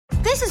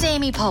This is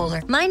Amy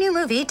Poehler. My new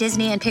movie,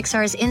 Disney and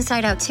Pixar's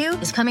Inside Out 2,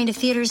 is coming to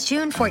theaters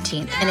June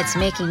 14th, and it's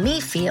making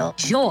me feel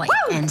joy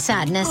and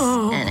sadness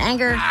and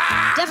anger,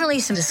 definitely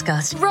some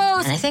disgust, and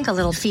I think a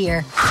little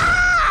fear.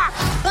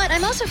 But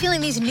I'm also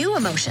feeling these new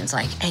emotions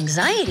like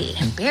anxiety,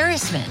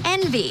 embarrassment,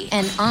 envy,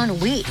 and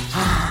ennui.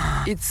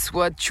 It's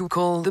what you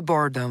call the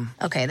boredom.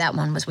 Okay, that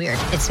one was weird.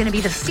 It's gonna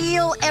be the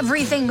feel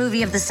everything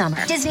movie of the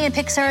summer. Disney and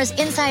Pixar's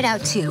Inside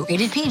Out 2,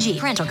 rated PG.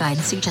 Parental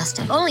guidance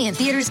suggested. Only in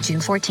theaters June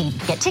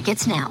 14th. Get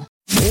tickets now.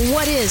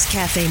 What is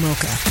Cafe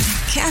Mocha?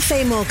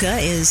 Cafe Mocha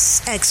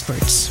is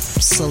experts,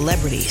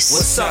 celebrities.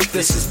 What's up?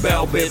 This is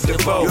Belle Biv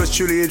DeVoe. Yours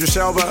truly, Idris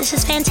Elba. This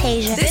is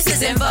Fantasia. This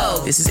is En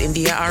Vogue. This is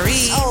India Ari.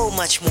 So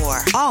much more.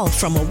 All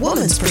from a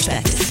woman's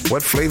perspective.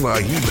 What flavor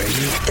are you,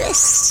 baby?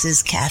 This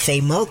is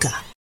Cafe Mocha.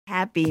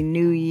 Happy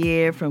New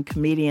Year from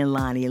comedian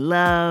Lonnie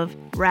Love,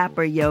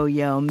 rapper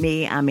Yo-Yo,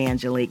 me, I'm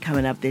Angelique.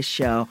 Coming up this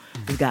show,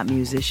 we've got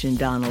musician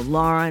Donald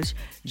Lawrence,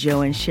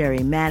 Joe and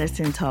Sherry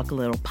Madison talk a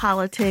little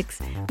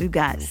politics. We've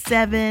got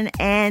Seven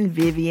and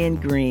Vivian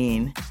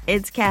Green.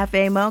 It's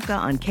Cafe Mocha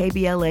on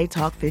KBLA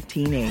Talk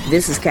 1580.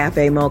 This is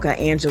Cafe Mocha,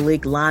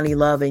 Angelique, Lonnie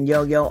Love, and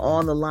Yo-Yo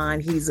on the line.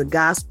 He's a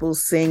gospel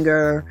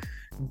singer,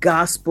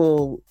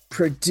 gospel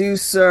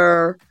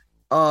producer,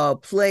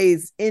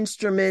 plays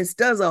instruments,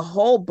 does a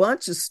whole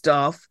bunch of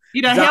stuff.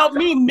 You done helped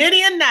me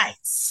many a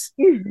nights.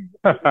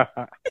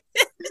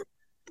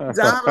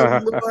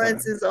 Donald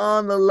Lawrence is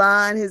on the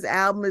line. His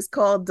album is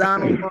called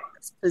Donald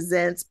Lawrence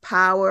Presents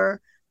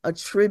Power, a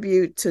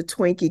tribute to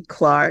Twinkie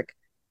Clark.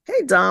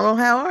 Hey, Donald,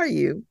 how are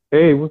you?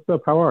 Hey, what's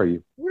up? How are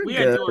you? We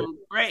are doing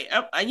great.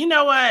 You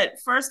know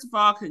what? First of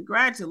all,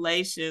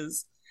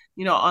 congratulations,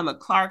 on the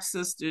Clark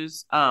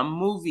Sisters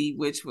movie,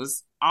 which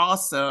was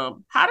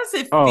awesome. How does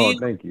it feel? Oh,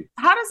 thank you.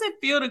 How does it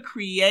feel to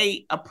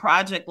create a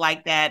project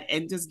like that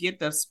and just get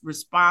the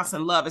response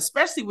and love,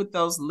 especially with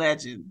those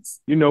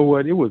legends? You know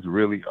what? It was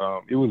really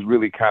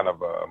kind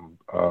of,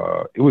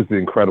 it was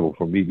incredible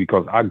for me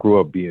because I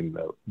grew up being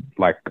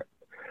like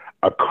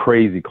a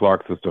crazy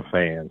Clark Sister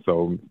fan.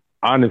 So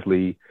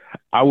honestly,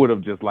 I would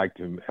have just liked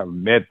to have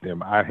met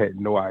them. I had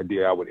no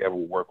idea I would ever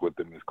work with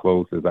them as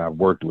close as I've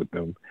worked with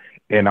them.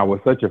 And I was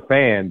such a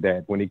fan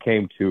that when it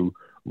came to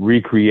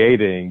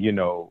recreating,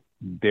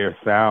 their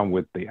sound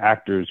with the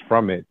actors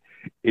from it,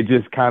 it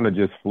just kind of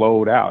just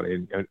flowed out.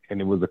 And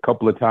it was a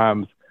couple of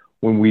times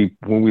when we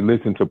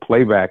listened to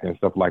playback and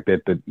stuff like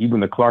that, that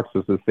even the Clark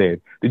Sisters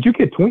said, "Did you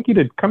get Twinkie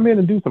to come in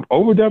and do some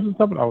overdubs and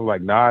stuff?" And I was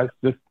like, "Nah,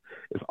 it's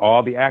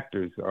all the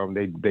actors.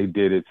 They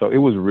did it." So it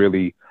was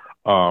really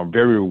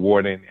very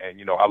rewarding.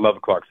 And, I love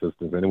the Clark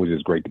Sisters, and it was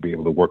just great to be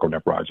able to work on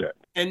that project.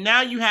 And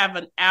now you have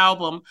an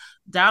album,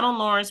 Donald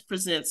Lawrence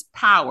Presents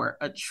Power,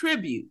 a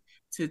tribute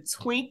to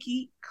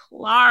Twinkie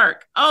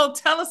Clark. Oh,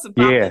 tell us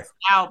about this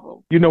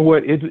album. You know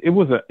what?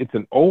 It's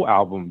an old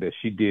album that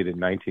she did in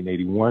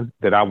 1981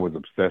 that I was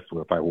obsessed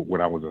with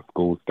when I was in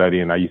school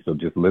studying. I used to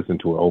just listen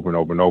to it over and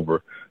over and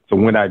over. So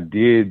when I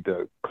did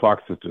the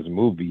Clark Sisters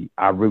movie,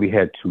 I really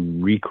had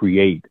to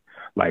recreate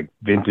like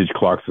vintage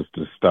Clark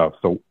Sisters stuff.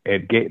 So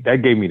that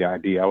gave me the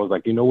idea. I was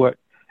like, you know what?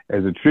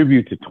 As a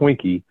tribute to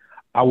Twinkie,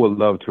 I would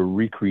love to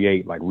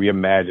recreate, like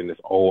reimagine this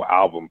old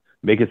album,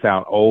 make it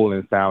sound old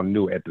and sound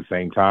new at the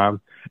same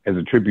time as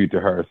a tribute to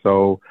her.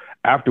 So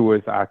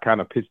afterwards, I kind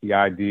of pitched the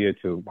idea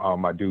to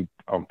my dude,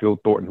 Phil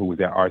Thornton, who was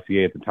at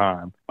RCA at the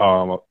time,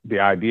 the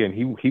idea, and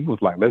he was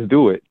like, let's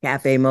do it.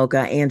 Cafe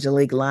Mocha,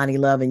 Angelique, Lonnie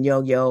Love, and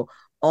Yo-Yo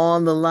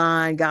on the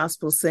line.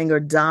 Gospel singer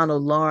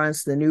Donald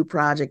Lawrence. The new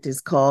project is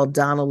called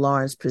Donald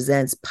Lawrence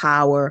Presents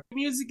Power.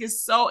 Music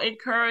is so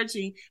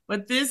encouraging,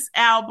 but this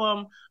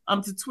album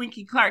to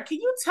Twinkie Clark, can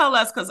you tell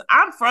us, because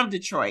I'm from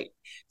Detroit,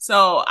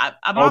 so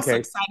I'm also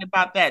excited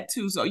about that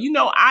too. So,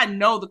 I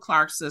know the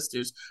Clark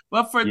Sisters,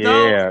 but for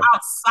those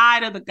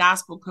outside of the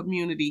gospel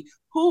community,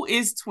 who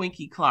is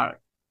Twinkie Clark?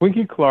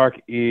 Twinkie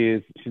Clark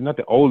she's not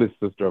the oldest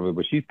sister of it,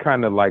 but she's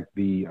kind of like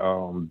the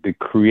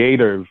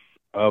creator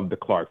of the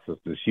Clark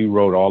Sisters. She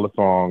wrote all the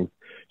songs.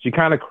 She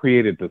kind of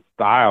created the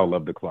style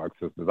of the Clark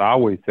Sisters. I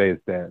always say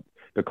it's that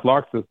the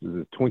Clark Sisters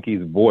is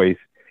Twinkie's voice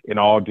in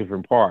all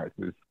different parts.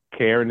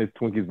 Karen is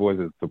Twinkie's voice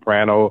as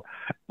soprano.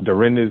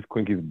 Dorinda's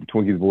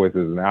Twinkie's voice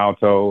as an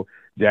alto.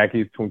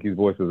 Jackie's Twinkie's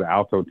voice as an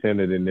alto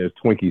tenor. And there's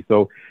Twinkie.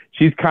 So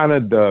she's kind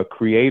of the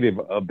creative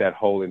of that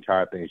whole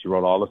entire thing. She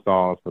wrote all the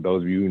songs. For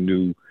those of you who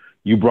knew,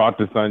 You Brought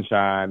the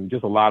Sunshine,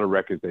 just a lot of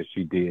records that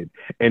she did.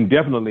 And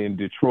definitely in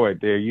Detroit,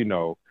 there,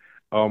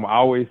 I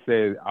always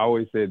said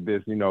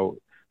this,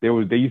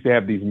 they used to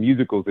have these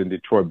musicals in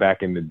Detroit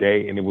back in the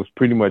day, and it was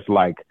pretty much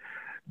like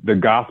the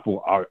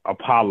gospel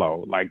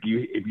Apollo. Like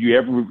if you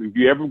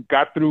ever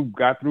got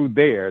through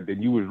there,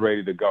 then you was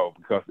ready to go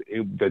because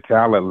the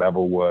talent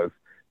level was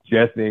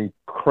just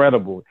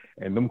incredible.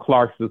 And them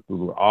Clark Sisters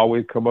would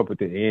always come up at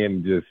the end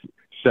and just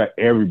shut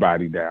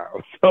everybody down.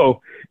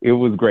 So it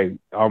was great.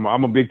 I'm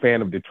a big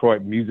fan of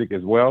Detroit music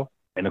as well,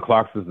 and the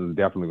Clark Sisters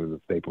definitely was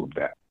a staple of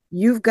that.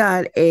 You've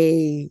got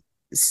a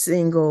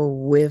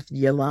single with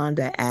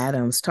Yolanda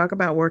Adams. Talk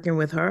about working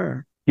with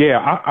her.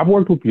 Yeah, I've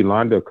worked with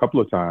Yolanda a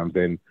couple of times,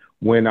 and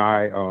when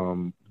I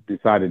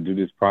decided to do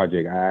this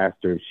project, I asked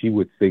her if she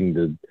would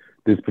sing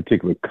this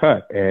particular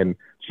cut. And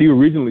she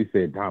originally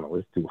said, Donald,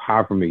 it's too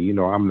high for me. You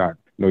know, I'm not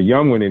no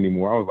young one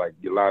anymore. I was like,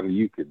 Yolanda,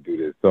 you could do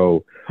this.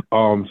 So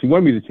she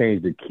wanted me to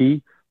change the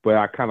key, but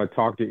I kind of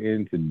talked her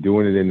into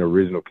doing it in the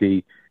original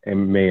key.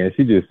 And man,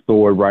 she just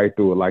soared right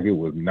through it like it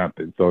was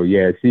nothing. So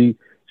yeah, she's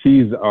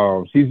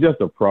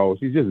just a pro.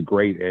 She's just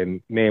great.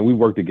 And man, we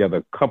worked together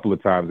a couple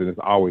of times, and it's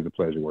always a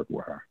pleasure working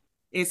with her.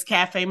 It's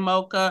Cafe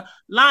Mocha,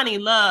 Lonnie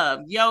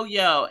Love,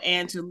 Yo-Yo,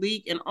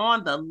 Angelique, and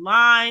on the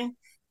line,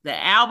 the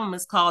album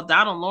is called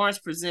Donald Lawrence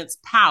Presents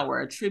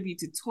Power, a tribute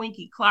to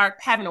Twinkie Clark,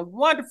 having a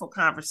wonderful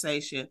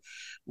conversation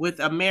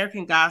with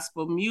American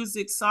gospel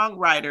music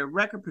songwriter,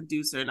 record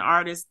producer, and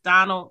artist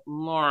Donald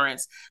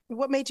Lawrence.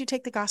 What made you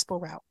take the gospel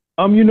route?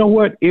 You know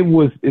what?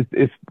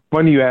 It's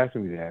funny you asked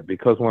me that,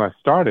 because when I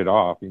started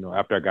off, you know,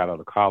 after I got out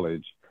of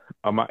college,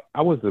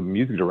 I was a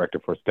music director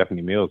for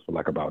Stephanie Mills for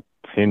like about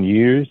 10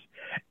 years.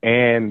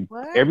 And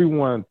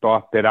everyone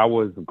thought that I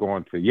was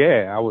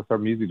I was her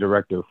music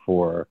director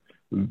for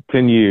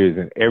 10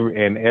 years.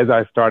 And as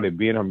I started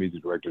being her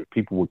music director,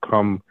 people would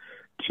come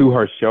to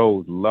her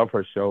shows, love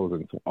her shows.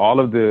 And so all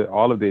of the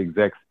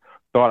execs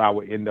thought I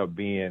would end up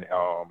being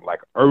like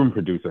urban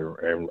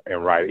producer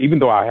and writer, even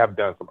though I have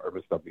done some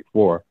urban stuff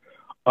before.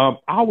 I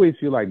always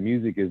feel like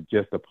music is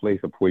just a place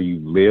of where you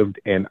lived.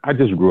 And I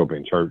just grew up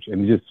in church,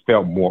 and it just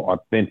felt more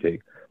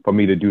authentic for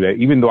me to do that.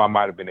 Even though I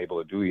might have been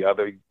able to do the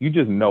other, you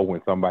just know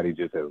when somebody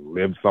just has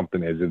lived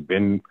something, has just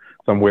been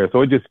somewhere.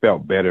 So it just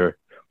felt better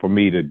for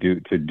me to do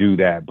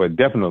that. But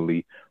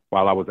definitely,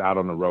 while I was out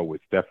on the road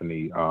with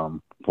Stephanie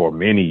for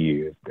many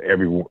years,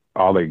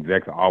 all the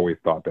execs always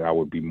thought that I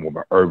would be more of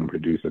an urban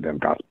producer than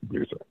gospel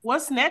producer.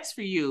 What's next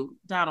for you,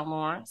 Donald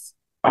Lawrence?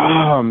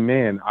 Oh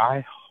man,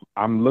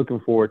 I'm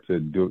looking forward to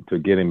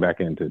getting back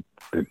into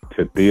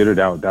to theater.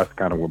 That's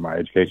kind of where my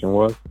education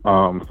was.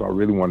 So I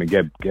really want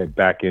to get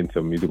back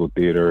into musical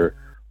theater,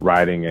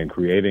 writing and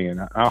creating,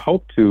 and I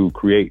hope to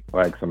create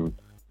like some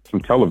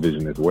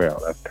television as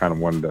well. That's kind of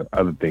one of the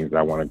other things that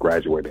I want to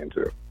graduate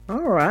into.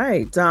 All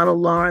right, Donald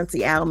Lawrence.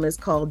 The album is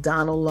called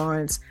Donald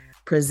Lawrence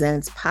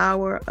Presents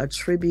Power, a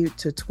tribute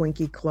to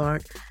Twinkie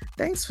Clark.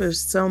 Thanks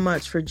so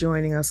much for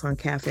joining us on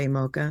Cafe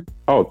Mocha.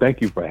 Oh,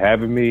 thank you for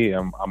having me.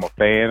 I'm a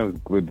fan. It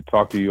was good to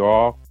talk to you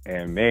all.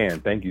 And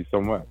man, thank you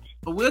so much.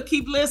 But we'll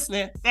keep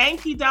listening.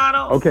 Thank you,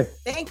 Donald. Okay.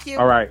 Thank you.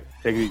 All right.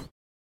 Take it easy.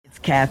 It's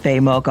Cafe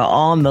Mocha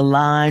on the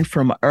line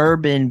from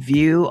Urban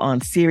View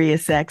on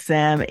Sirius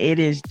XM. It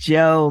is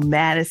Joe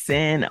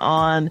Madison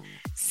on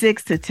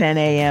 6 to 10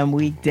 a.m.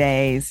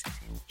 weekdays.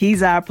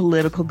 He's our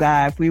political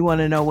guy. If we want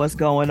to know what's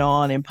going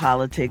on in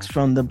politics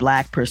from the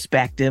Black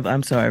perspective,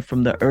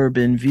 from the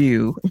Urban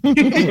View,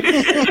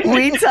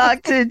 we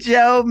talk to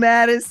Joe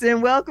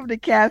Madison. Welcome to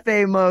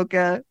Cafe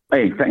Mocha.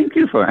 Hey, thank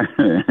you for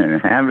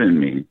having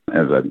me.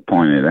 As I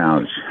pointed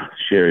out,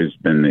 Sherry's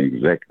been the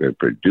executive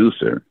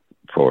producer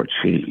for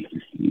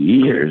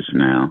years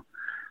now.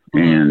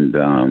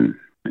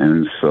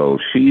 And so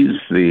she's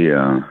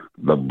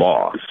the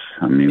boss.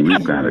 I mean,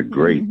 we've got a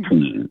great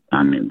team.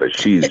 I mean, but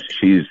she's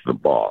the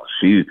boss.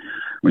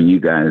 When you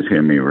guys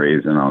hear me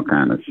raising all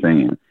kind of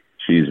singing,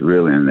 she's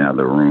really in the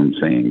other room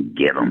saying,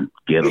 "Get him,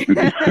 get him."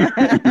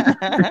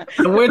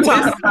 We're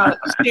talking about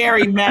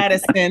Sherry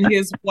Madison,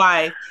 his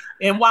wife.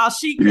 And while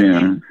she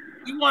could,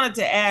 we wanted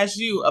to ask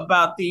you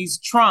about these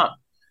Trump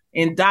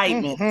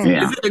indictments.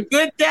 Yeah. Is it a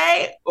good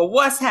day, or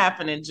what's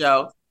happening,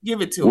 Joe?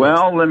 Give it to us.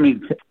 Well,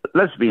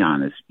 let's be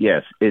honest.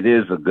 Yes, it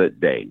is a good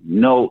day.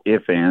 No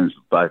ifs, ands,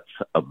 buts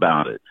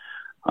about it.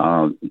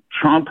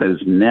 Trump has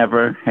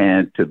never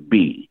had to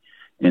be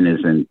in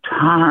his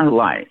entire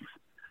life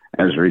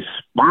as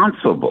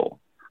responsible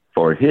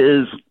for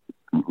his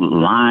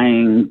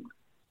lying,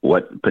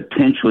 what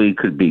potentially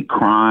could be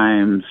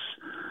crimes,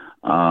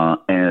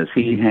 as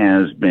he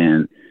has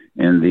been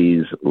in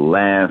these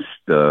last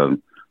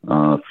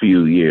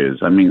few years.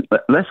 I mean,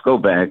 let's go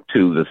back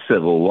to the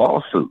civil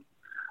lawsuit.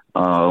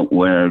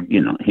 Where,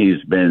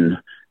 he's been,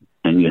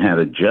 and you had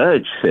a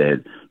judge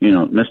said,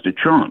 Mr.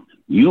 Trump,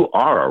 you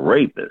are a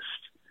rapist.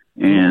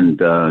 And,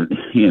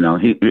 he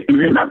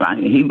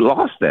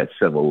lost that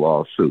civil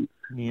lawsuit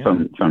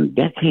from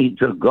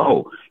decades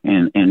ago.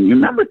 And you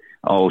remember,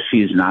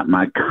 she's not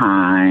my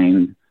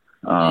kind.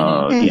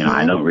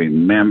 I don't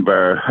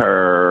remember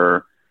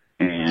her.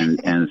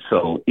 And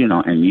so,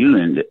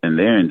 and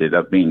there ended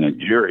up being a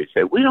jury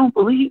said, we don't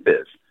believe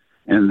this.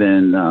 And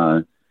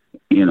then,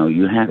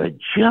 you had a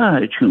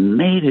judge who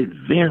made it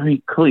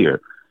very clear,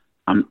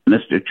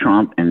 Mr.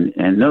 Trump,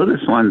 and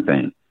notice one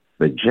thing,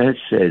 the judge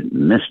said,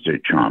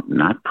 Mr. Trump,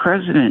 not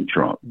President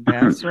Trump.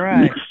 That's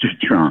right. Mr.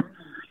 Trump,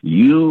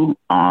 you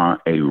are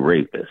a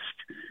rapist.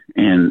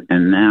 And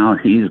now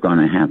he's going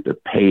to have to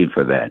pay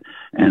for that.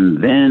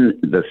 And then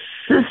the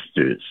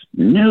sisters,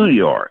 New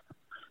York,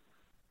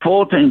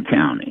 Fulton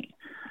County,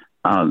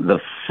 the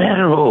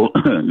federal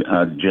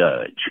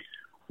judge,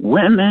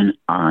 women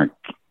are,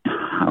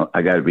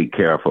 I got to be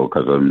careful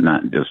because I'm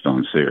not just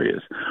on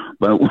Sirius,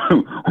 but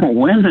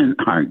women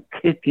are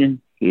kicking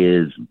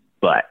his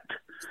butt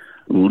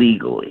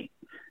legally.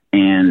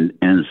 And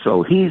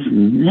so he's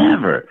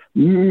never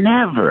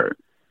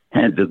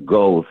had to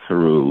go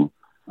through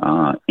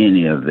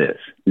any of this.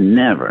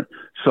 Never.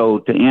 So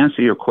to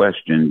answer your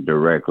question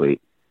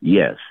directly,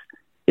 yes,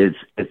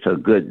 it's a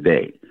good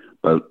day.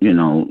 But,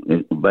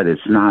 but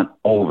it's not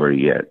over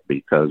yet,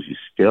 because you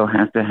still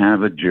have to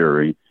have a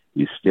jury.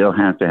 You still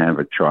have to have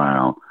a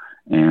trial.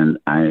 And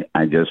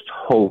I just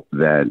hope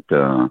that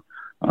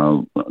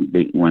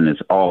when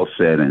it's all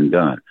said and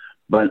done.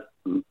 But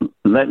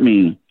let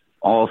me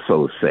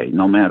also say,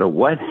 no matter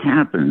what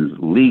happens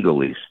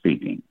legally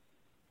speaking,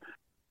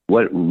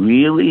 what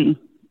we really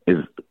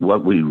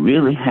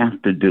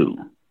have to do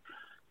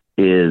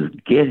is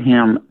get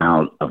him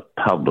out of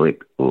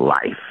public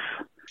life.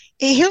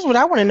 And here's what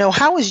I want to know.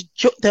 How is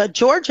the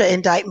Georgia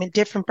indictment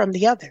different from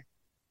the other?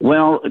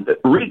 Well,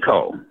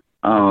 RICO,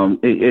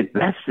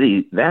 that's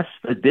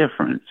the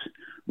difference.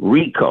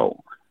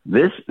 RICO,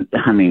 this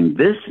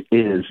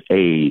is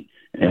an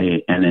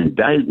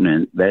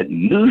indictment that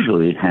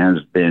usually has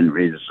been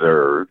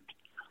reserved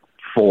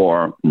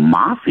for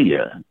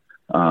mafia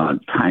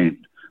type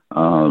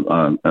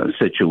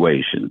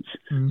situations.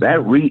 Mm-hmm.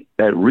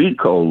 That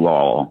RICO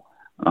law,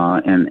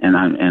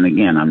 and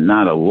again, I'm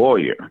not a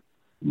lawyer,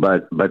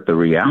 but the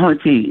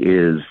reality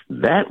is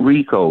that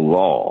RICO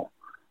law.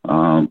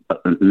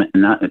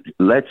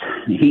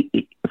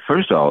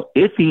 First of all,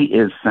 if he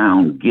is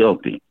found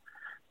guilty,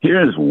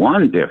 here's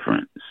one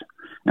difference,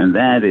 and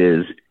that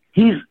is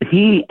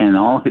he and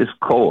all his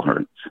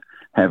cohorts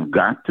have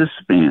got to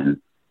spend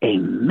a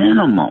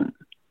minimum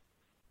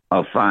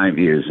of 5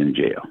 years in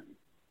jail.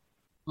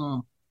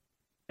 Hmm.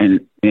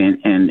 And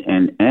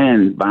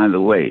by the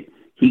way,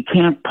 he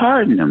can't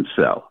pardon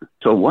himself.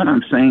 So what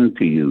I'm saying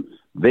to you,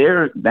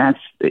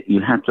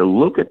 you have to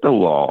look at the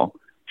law.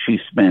 She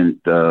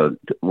spent 2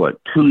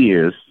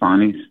 years?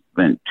 Fonnie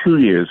spent 2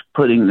 years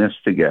putting this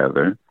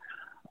together,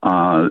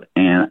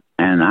 and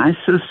I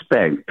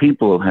suspect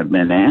people have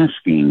been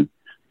asking.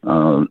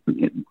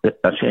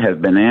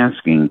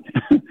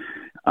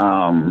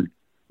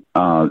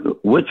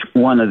 Which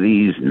one of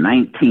these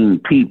 19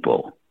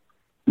 people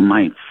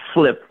might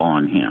flip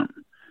on him.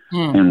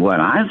 And what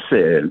I've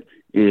said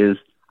is,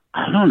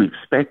 I don't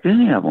expect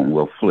any of them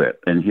will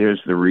flip. And here's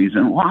the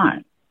reason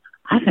why.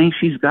 I think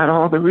she's got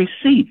all the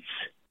receipts.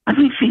 I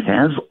think she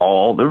has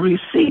all the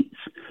receipts.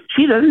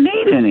 She doesn't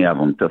need any of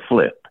them to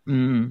flip.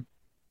 Mm-hmm.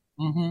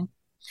 Mm-hmm.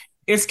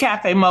 It's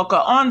Cafe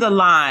Mocha on the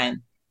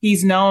line.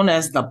 He's known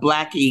as the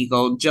Black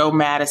Eagle, Joe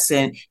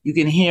Madison. You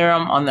can hear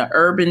him on the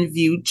Urban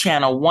View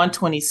Channel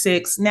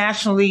 126,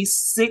 nationally,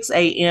 6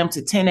 a.m.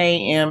 to 10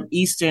 a.m.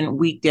 Eastern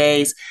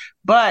weekdays.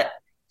 But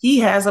he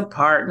has a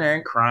partner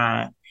in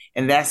crime,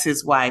 and that's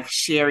his wife,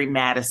 Sherry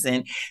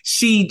Madison.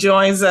 She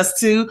joins us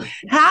too.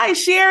 Hi,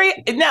 Sherry.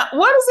 Now,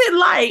 what is it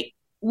like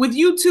with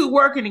you two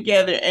working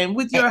together and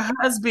with your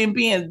husband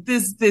being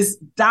this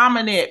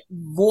dominant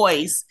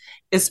voice,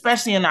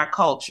 especially in our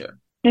culture?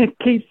 It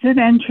keeps it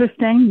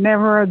interesting,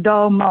 never a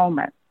dull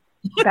moment.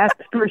 That's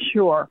for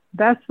sure.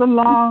 That's the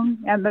long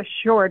and the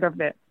short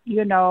of it.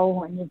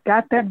 When you've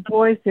got that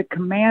voice, it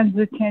commands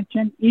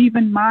attention,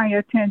 even my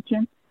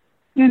attention,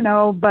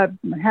 but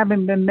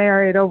having been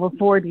married over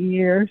 40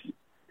 years,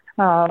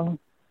 I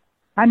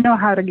know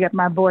how to get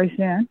my voice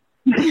in.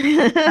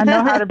 I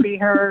know how to be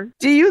heard.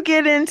 Do you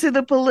get into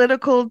the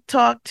political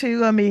talk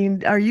too? I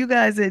mean, are you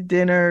guys at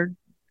dinner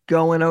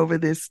going over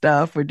this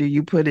stuff, or do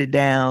you put it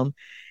down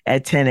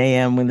at 10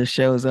 a.m. when the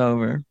show's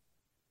over?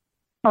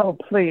 Oh,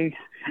 please.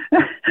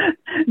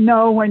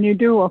 No, when you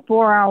do a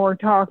 4-hour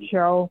talk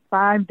show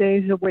 5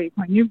 days a week,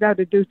 when you've got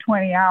to do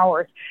 20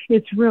 hours,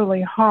 it's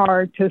really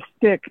hard to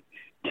stick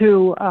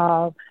to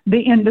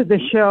the end of the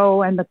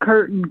show and the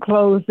curtain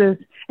closes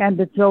and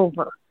it's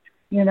over.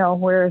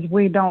 Whereas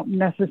we don't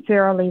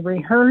necessarily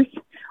rehearse.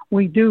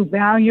 We do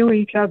value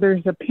each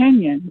other's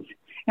opinions.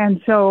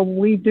 And so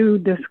we do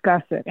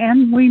discuss it.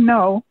 And we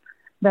know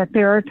that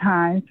there are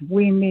times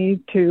we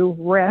need to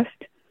rest,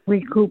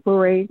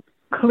 recuperate,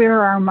 clear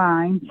our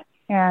minds,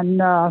 and,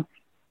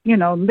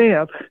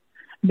 live,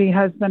 be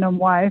husband and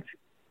wife,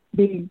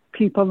 be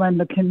people in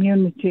the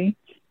community,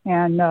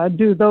 and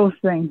do those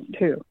things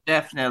too.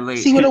 Definitely.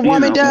 See what a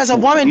woman does? A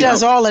woman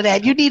does all of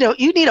that. You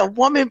need a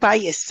woman by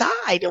your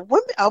side. A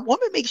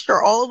woman makes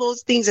sure all of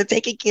those things are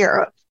taken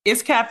care of.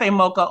 It's Cafe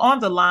Mocha on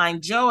the line.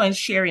 Joe and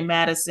Sherry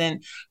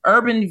Madison,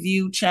 Urban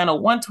View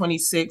Channel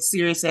 126,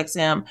 Sirius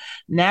XM,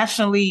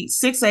 nationally,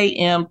 6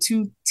 a.m.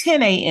 to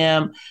 10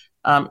 a.m.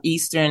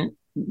 Eastern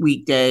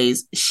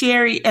weekdays.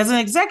 Sherry, as an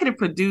executive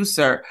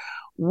producer,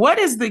 what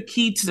is the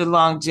key to the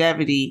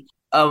longevity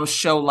of a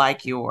show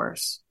like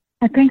yours?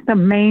 I think the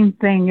main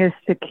thing is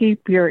to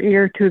keep your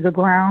ear to the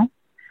ground,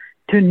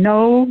 to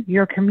know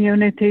your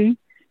community,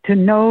 to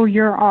know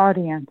your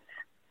audience,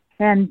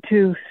 and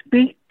to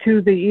speak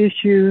to the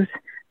issues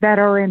that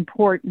are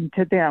important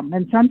to them.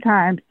 And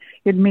sometimes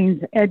it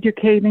means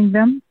educating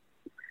them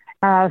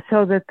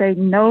so that they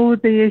know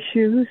the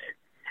issues,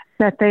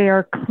 that they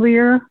are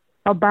clear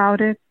about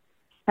it,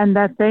 and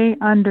that they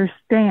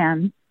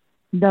understand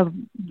the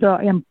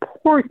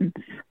importance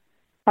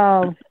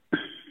of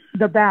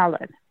the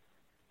ballot.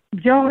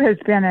 Joe has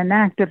been an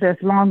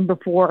activist long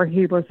before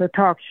he was a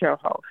talk show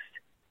host.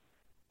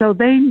 So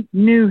they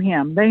knew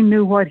him. They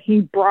knew what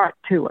he brought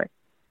to it.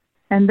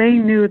 And they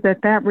knew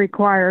that that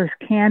requires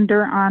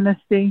candor,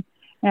 honesty,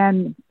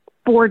 and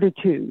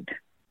fortitude.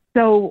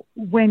 So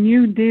when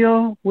you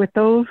deal with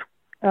those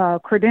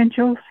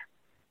credentials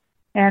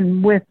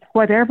and with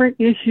whatever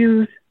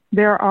issues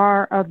there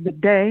are of the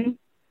day,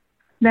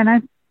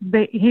 then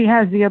he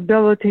has the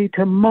ability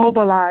to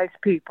mobilize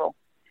people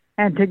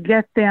and to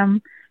get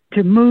them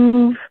to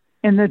move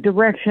in the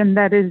direction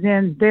that is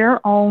in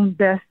their own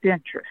best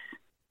interest.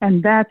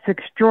 And that's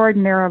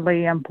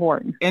extraordinarily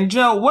important. And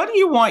Joe, what do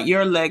you want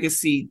your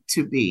legacy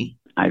to be?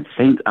 I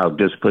think I'll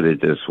just put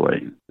it this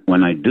way.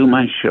 When I do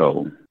my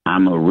show,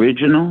 I'm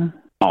original,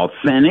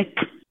 authentic,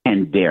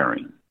 and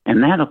daring.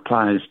 And that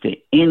applies to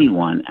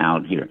anyone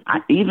out here.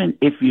 Even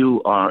if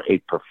you are a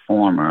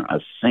performer, a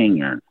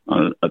singer,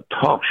 a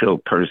talk show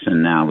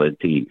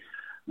personality,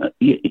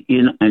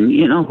 you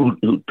know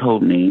who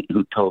told me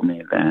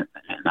that,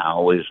 and I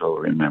always will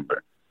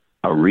remember,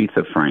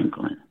 Aretha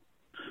Franklin.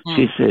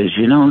 She says,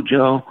 you know,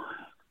 Joe,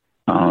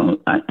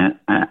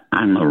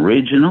 I'm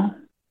original,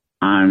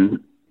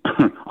 I'm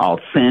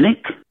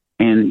authentic,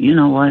 and you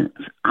know what?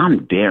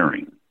 I'm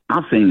daring.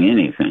 I'll sing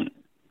anything.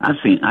 I've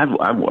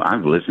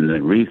listened to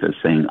Aretha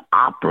sing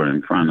opera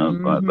in front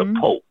of the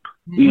Pope,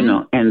 you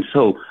know, and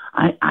so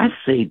I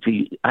say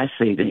to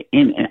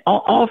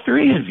all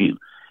three of you,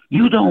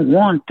 you don't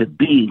want to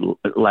be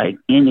like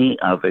any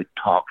other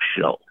talk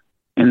show,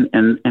 and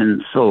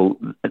so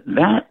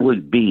that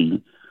would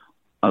be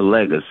a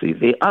legacy.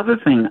 The other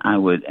thing I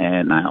would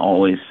add, and I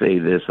always say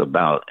this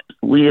about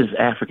we as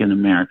African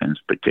Americans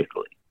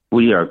particularly,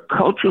 we are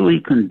culturally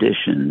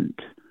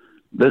conditioned,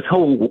 this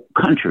whole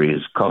country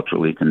is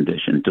culturally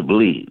conditioned to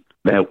believe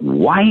that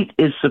white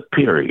is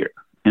superior.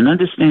 And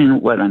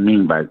understand what I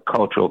mean by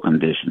cultural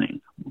conditioning.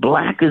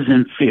 Black is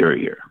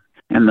inferior.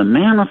 And the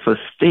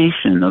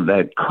manifestation of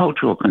that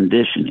cultural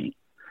conditioning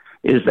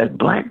is that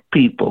Black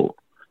people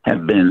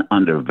have been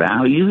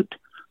undervalued,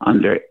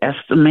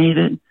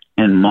 underestimated,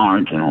 and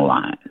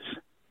marginalized.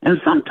 And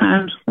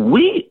sometimes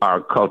we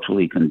are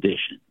culturally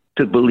conditioned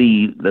to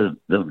believe the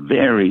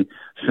very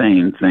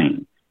same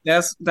thing.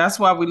 That's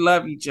why we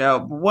love you, Joe.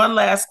 One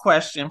last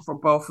question for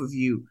both of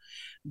you.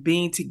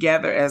 Being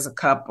together as a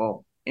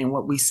couple in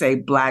what we say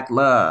Black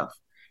love,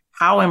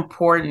 how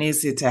important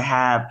is it to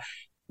have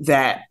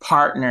that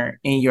partner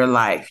in your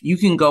life? You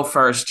can go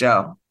first,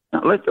 Joe.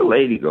 Now, let the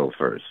lady go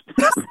first.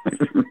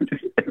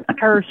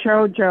 Her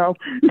show, Joe.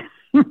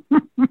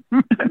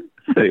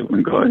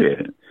 Go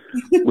ahead.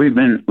 We've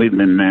been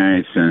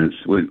married since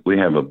we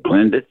have a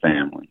blended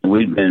family.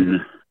 We've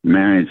been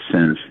married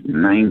since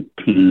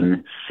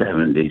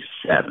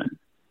 1977.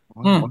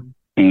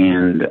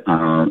 And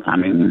I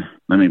mean,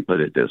 let me put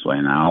it this way,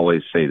 and I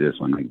always say this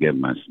when I give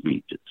my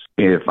speeches.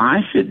 If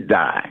I should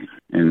die,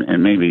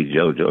 and maybe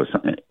Yo-Yo,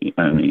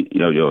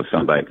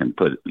 somebody can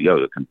put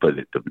Yo-Yo can put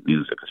it to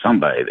music, or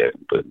somebody there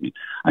can put me.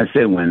 I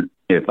said,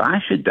 if I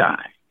should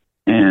die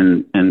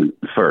and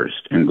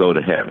first and go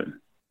to heaven,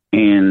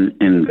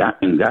 and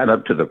got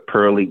up to the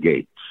pearly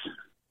gates,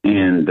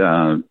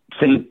 and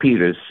St.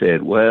 Peter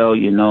said, well,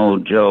 you know,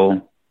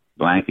 Joe,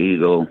 Black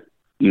Eagle,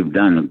 you've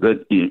done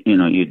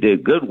you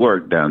did good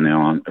work down there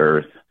on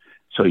earth,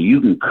 so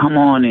you can come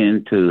on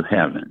into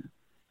heaven.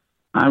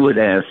 I would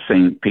ask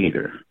St.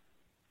 Peter,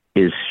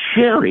 is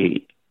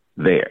Sherry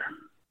there?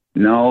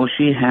 No,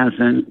 she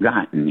hasn't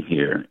gotten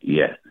here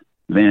yet.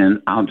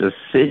 Then I'll just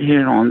sit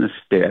here on the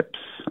steps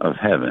of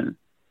heaven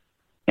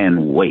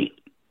and wait,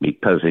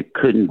 because it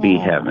couldn't be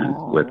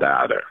heaven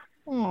without her.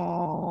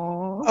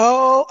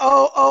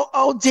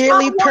 Oh,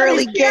 dearly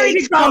pearly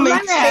gates, come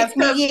and take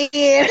me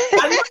in.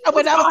 I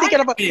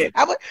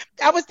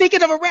was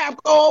thinking of a rap.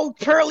 Oh,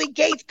 pearly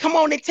gates, come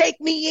on and take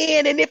me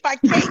in. And if I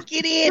can't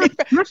get in, if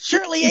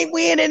Shirley ain't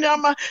winning,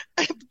 I'm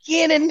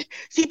beginning.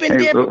 She been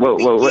there.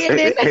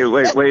 Hey,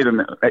 wait a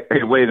minute.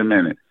 Hey, wait a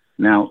minute.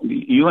 Now,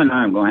 you and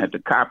I are going to have to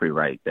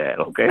copyright that,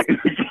 okay?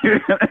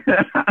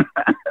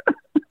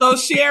 So,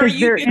 Sherry, is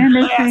there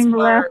anything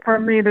left for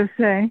me to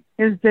say?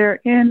 Is there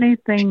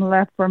anything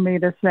left for me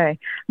to say?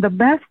 The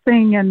best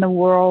thing in the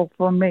world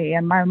for me,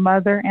 and my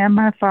mother and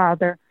my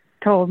father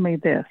told me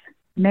this: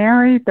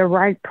 marry the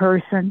right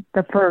person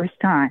the first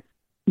time.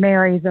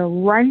 Marry the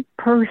right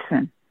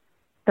person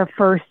the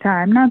first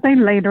time. Now, they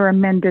later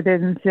amended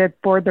it and said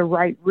for the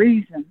right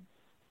reason.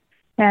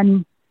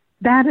 And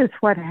that is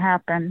what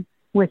happened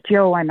with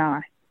Joe and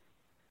I.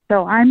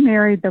 So I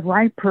married the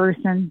right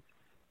person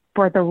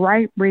for the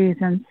right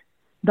reasons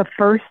the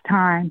first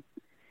time,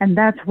 and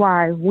that's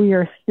why we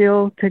are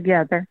still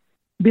together,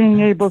 being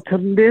able to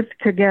live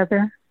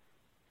together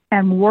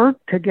and work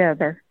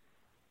together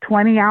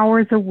 20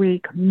 hours a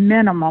week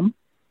minimum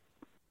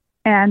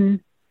and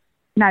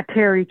not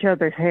tear each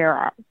other's hair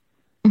out.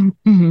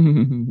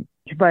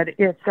 But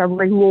it's a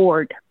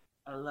reward.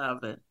 I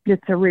love it.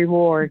 It's a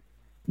reward.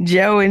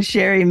 Joe and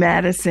Sherry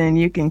Madison,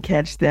 you can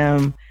catch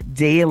them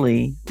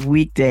daily,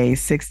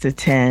 weekdays, 6 to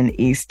 10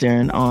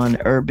 Eastern on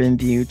Urban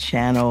View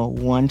Channel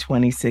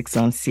 126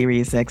 on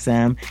Sirius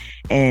XM.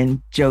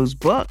 And Joe's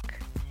book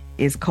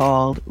is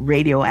called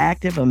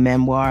Radioactive, a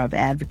memoir of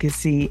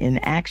advocacy in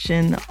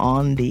action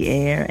on the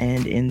air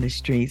and in the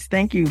streets.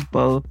 Thank you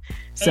both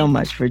so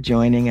much for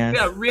joining us.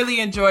 I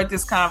really enjoyed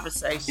this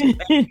conversation.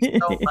 Thank you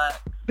so much.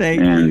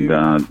 Thank you.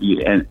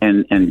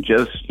 And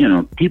just,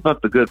 keep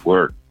up the good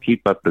work.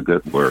 Keep up the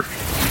good work.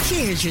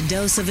 Here's your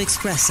dose of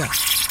espresso.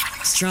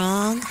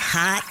 Strong,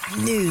 hot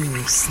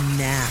news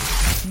now.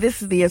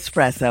 This is the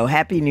Espresso.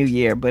 Happy New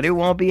Year, but it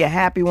won't be a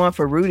happy one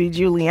for Rudy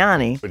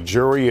Giuliani. A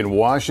jury in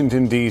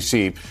Washington,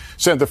 D.C.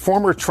 said the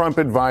former Trump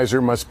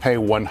advisor must pay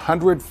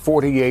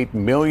 $148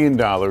 million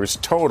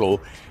total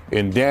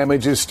in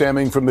damages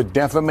stemming from the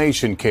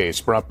defamation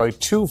case brought by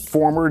two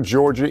former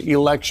Georgia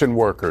election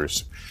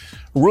workers.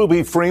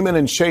 Ruby Freeman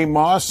and Shay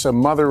Moss, a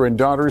mother and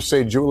daughter,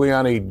 say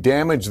Giuliani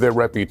damaged their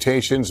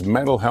reputations,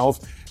 mental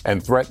health,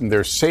 and threatened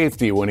their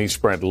safety when he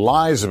spread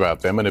lies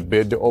about them in a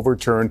bid to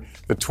overturn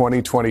the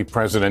 2020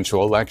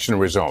 presidential election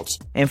results.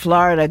 In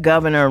Florida,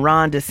 Governor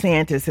Ron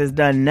DeSantis has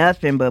done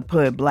nothing but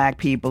put black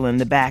people in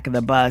the back of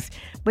the bus,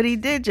 but he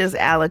did just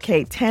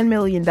allocate $10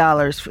 million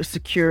for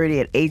security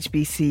at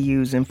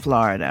HBCUs in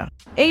Florida.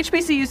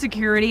 HBCU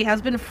security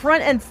has been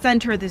front and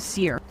center this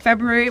year.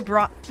 February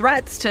brought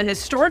threats to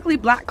historically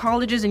black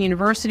colleges and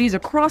universities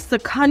across the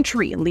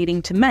country,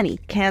 leading to many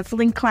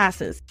canceling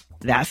classes.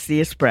 That's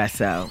the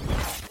Espresso.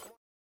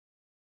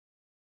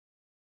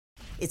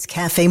 It's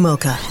Cafe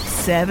Mocha.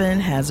 7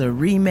 has a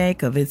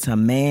remake of It's a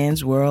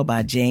Man's World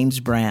by James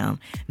Brown.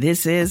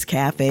 This is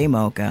Cafe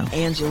Mocha.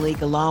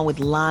 Angelique, along with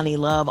Lonnie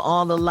Love,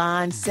 on the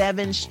line.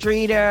 7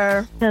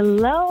 Streeter.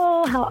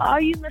 Hello, how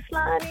are you, Miss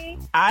Lonnie?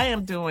 I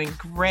am doing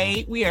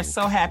great. We are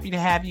so happy to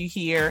have you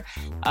here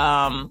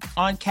on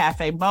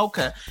Cafe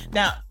Mocha.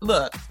 Now,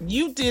 look,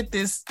 you did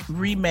this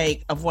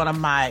remake of one of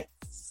my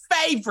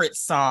favorite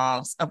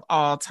songs of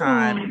all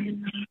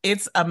time.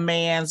 It's a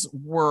Man's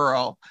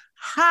World.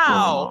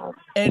 How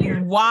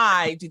and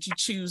why did you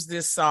choose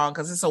this song?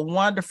 Because it's a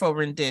wonderful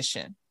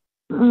rendition.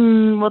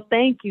 Well,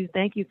 thank you.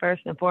 Thank you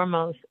first and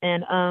foremost.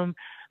 And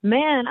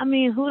man, I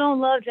mean, who don't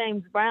love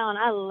James Brown?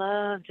 I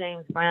love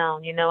James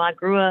Brown. I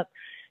grew up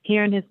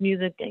hearing his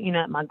music,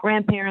 at my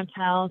grandparents'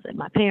 house, at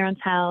my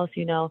parents' house,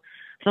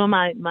 Some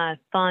of my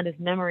fondest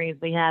memories,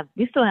 we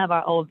still have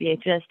our old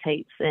VHS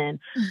tapes, and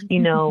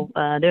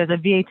there's a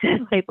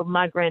VHS tape of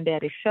my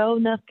granddaddy show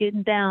enough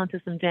getting down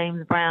to some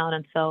James Brown,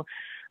 and so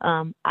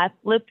I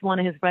flipped one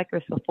of his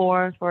records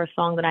before for a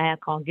song that I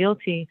had called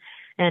Guilty,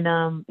 and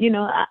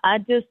I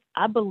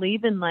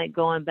believe in like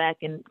going back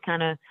and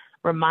kind of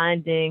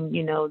reminding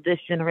this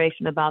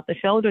generation about the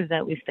shoulders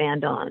that we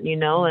stand on,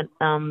 and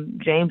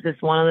James is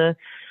one of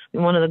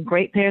the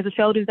great pairs of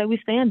shoulders that we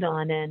stand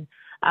on, and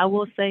I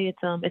will say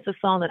it's a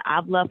song that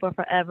I've loved for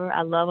forever.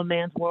 I love A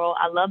Man's World.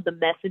 I love the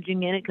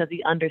messaging in it because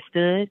he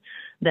understood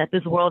that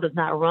this world does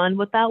not run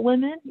without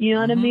women. You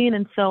know what I mean?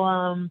 And so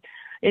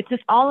it's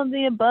just all of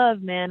the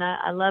above, man.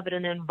 I love it.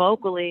 And then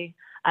vocally,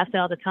 I say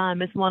all the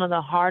time, it's one of the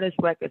hardest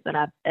records that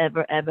I've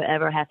ever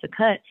had to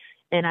cut.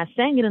 And I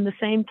sang it in the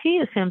same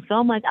key as him. So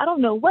I'm like, I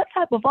don't know what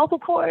type of vocal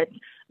cords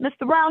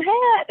Mr. Brown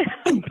had.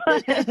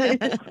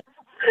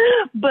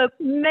 But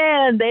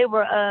man, they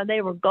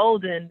were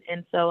golden,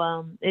 and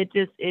so it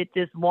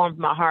just warmed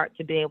my heart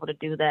to be able to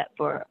do that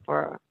for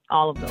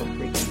all of those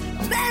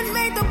reasons. Man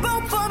made the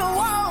boat for the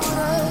water,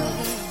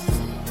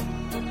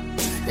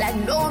 like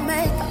Noah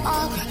made the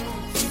ark.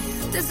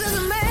 This is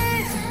a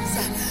man's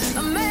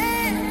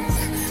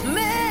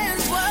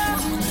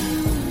world,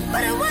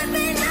 but it wouldn't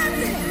be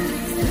nothing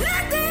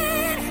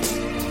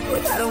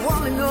without a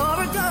woman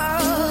or a girl.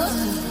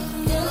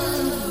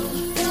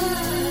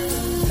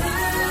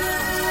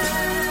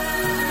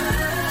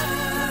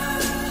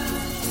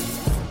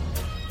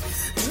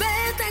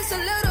 A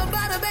little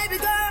about a baby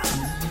girl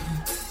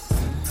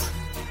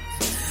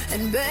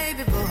and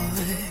baby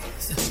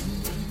boys.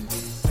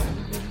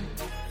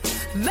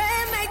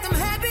 Man make them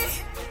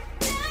happy,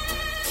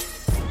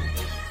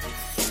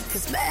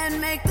 'cause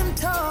man make them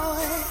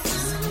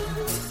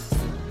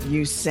toys.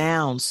 You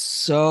sound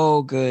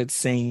so good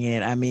singing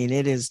it. I mean,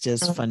 it is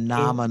just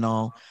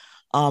phenomenal.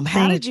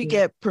 How did you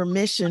get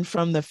permission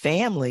from the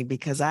family?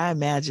 Because I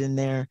imagine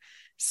they're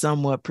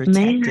somewhat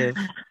protective.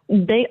 Man,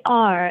 they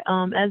are,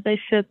 as they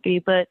should be,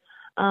 but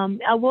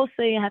I will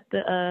say I have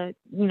to,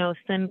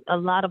 send a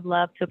lot of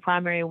love to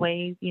Primary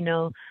Wave.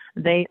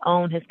 They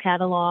own his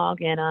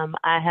catalog, and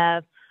I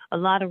have a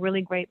lot of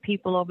really great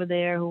people over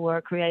there who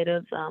are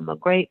creatives. A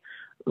great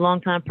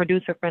longtime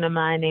producer friend of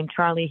mine named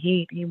Charlie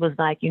Heat. He was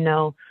like,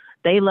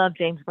 they love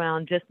James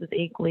Brown just as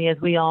equally as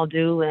we all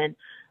do, and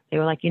they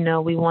were like,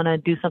 we want to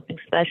do something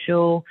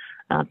special.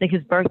 I think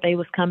his birthday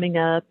was coming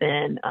up,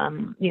 and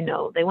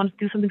they wanted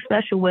to do something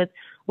special with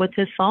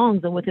his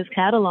songs and with his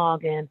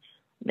catalog, and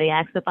they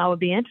asked if I would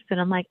be interested.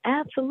 I'm like,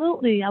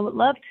 absolutely, I would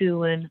love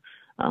to. And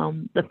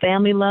the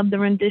family loved the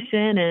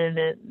rendition, and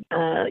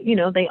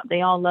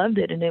they all loved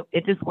it, and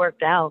it just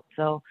worked out.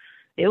 So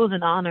it was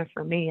an honor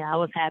for me. I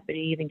was happy to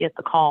even get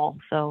the call.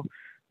 So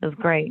It was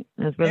great.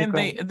 It was really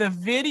great. And the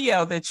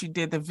video that you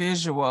did, the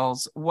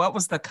visuals, what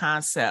was the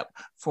concept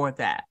for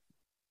that?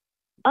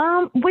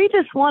 We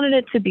just wanted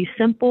it to be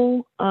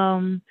simple.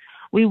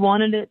 We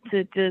wanted it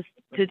to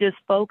just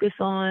focus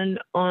on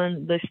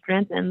the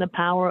strength and the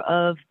power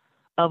of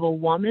a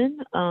woman.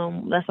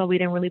 That's why we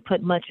didn't really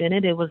put much in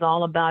it. It was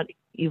all about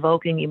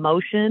evoking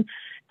emotion.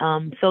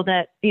 So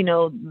that,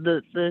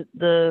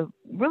 the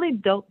really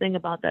dope thing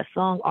about that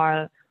song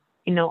are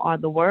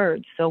the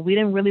words. So we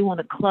didn't really want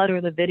to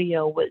clutter the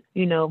video with,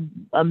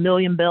 a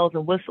million bells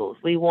and whistles.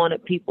 We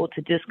wanted people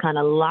to just kind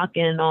of lock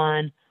in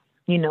on,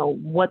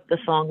 what the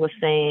song was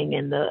saying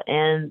and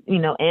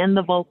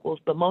the vocals,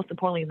 but most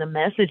importantly, the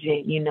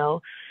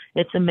messaging.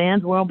 It's a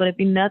man's world, but it'd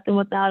be nothing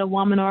without a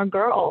woman or a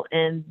girl.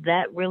 And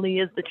that really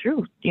is the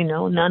truth.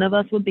 None of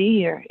us would be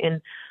here.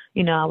 And,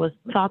 I was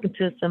talking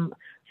to some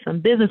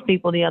business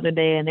people the other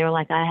day, and they were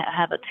like, I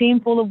have a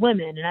team full of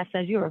women. And I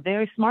said, you're a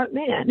very smart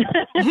man.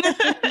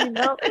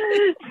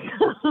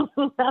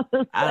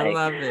 I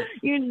love it.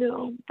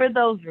 For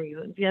those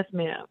reasons. Yes,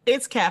 ma'am.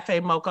 It's Cafe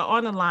Mocha.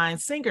 On the line,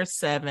 singer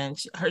Seven.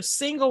 Her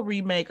single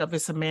remake of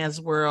It's a Man's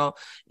World.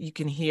 You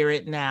can hear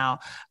it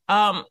now.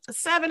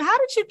 Seven, how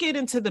did you get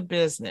into the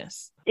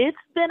business? It's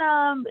been,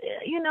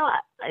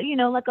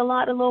 like a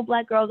lot of little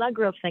Black girls, I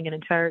grew up singing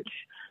in church.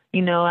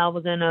 I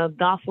was in a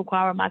gospel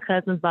choir with my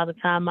cousins by the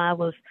time I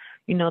was,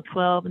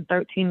 12 and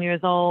 13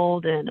 years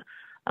old. And,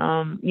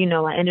 I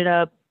ended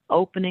up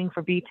opening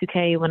for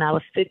B2K when I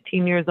was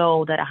 15 years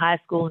old at a high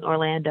school in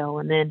Orlando,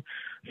 and then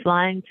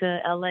flying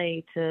to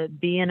LA to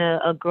be in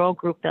a girl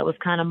group that was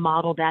kind of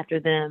modeled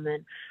after them.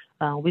 And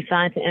we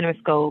signed to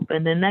Interscope.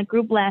 And then that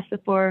group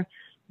lasted for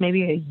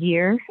maybe a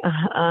year.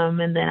 And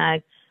then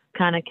I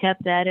kind of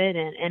kept at it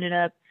and ended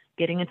up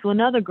getting into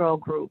another girl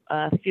group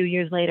a few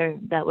years later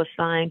that was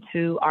signed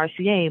to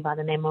RCA by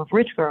the name of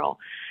Rich Girl.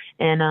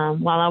 And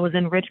while I was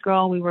in Rich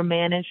Girl, we were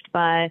managed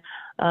by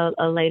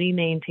a lady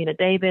named Tina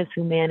Davis,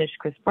 who managed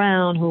Chris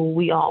Brown, who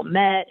we all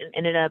met and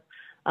ended up,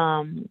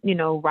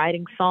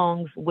 writing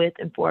songs with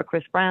and for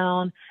Chris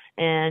Brown.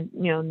 And,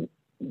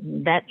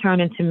 that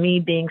turned into me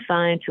being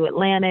signed to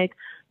Atlantic,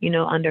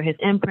 under his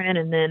imprint.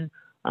 And then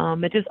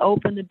it just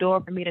opened the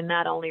door for me to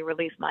not only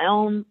release my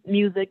own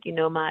music,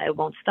 my It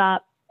Won't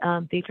Stop,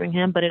 featuring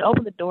him, but it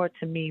opened the door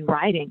to me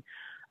writing.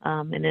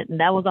 And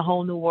that was a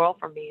whole new world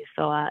for me.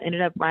 So I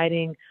ended up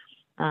writing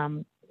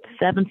 7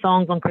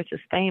 songs on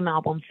Chris's Fame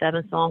album,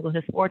 7 songs on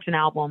his Fortune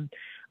album,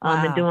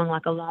 and doing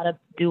like a lot of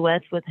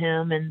duets with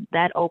him. And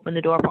that opened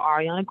the door for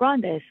Ariana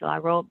Grande. So I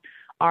wrote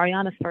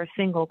Ariana's first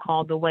single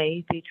called The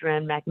Way,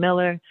 featuring Mac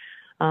Miller.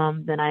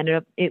 Then I ended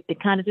up, it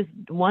kind of just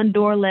one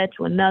door led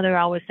to another.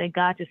 I always say,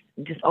 God,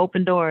 just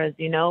open doors,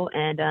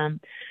 and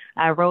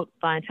I wrote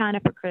Fine China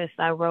for Chris.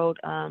 I wrote,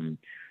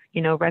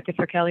 records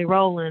for Kelly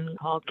Rowland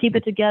called Keep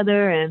It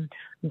Together and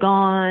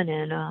Gone,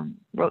 and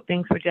wrote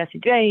things for Jessie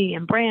J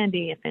and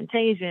Brandy and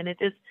Fantasia. And it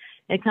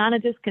kind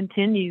of just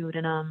continued.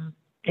 And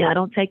I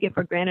don't take it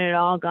for granted at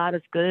all. God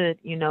is good.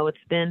 It's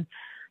been,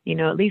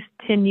 at least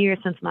 10 years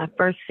since my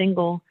first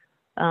single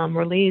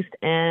released,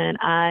 and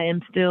I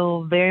am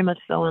still very much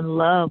so in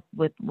love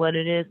with what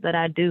it is that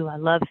I do. I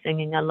love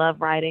singing. I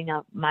love writing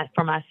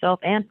for myself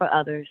and for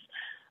others.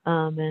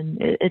 And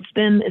it's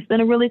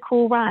been a really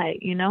cool ride.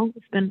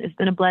 It's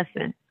been a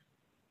blessing.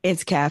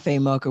 It's Cafe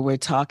Mocha. We're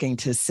talking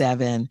to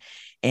Seven,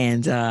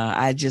 and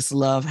I just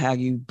love how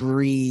you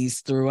breeze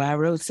through. I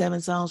wrote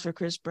 7 songs for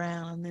Chris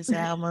Brown on this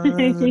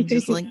album,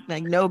 just like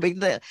no big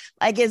deal.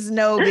 Like it's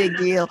no big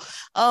deal.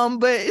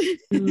 But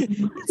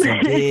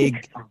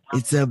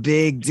it's a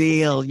big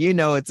deal.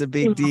 It's a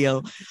big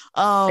deal.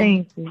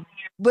 Thank you.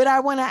 But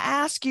I want to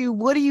ask you,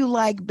 what do you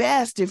like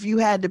best? If you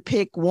had to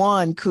pick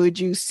one, could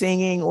you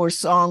singing or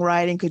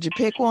songwriting? Could you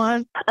pick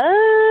one?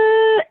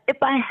 If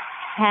I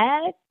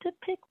had to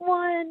pick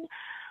one,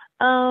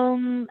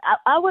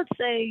 I would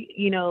say,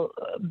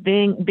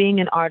 being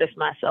an artist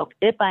myself,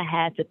 if I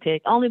had to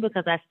pick, only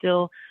because I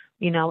still,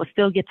 I would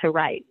still get to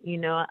write.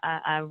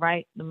 I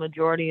write the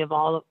majority of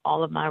all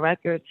of my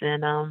records,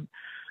 and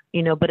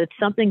but it's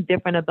something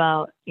different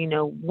about,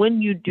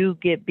 when you do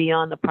get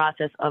beyond the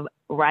process of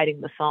writing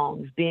the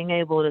songs, being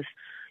able to,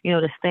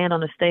 to stand on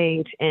the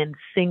stage and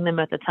sing them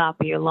at the top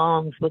of your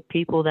lungs with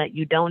people that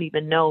you don't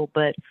even know,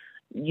 but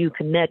you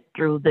connect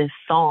through this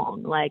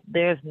song. Like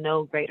there's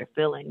no greater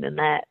feeling than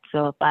that.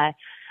 So if I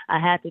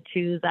had to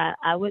choose,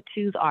 I would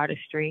choose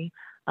artistry,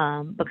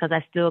 because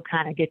I still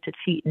kind of get to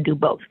cheat and do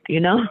both,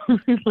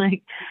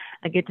 like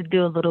I get to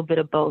do a little bit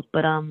of both,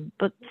 but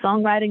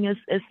songwriting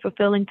is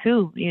fulfilling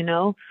too,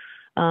 to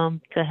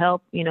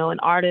help, an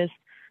artist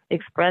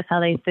express how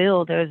they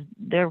feel.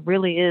 There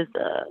really is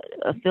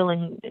a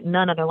feeling,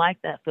 none other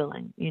like that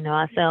feeling.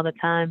 I say all the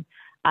time,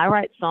 I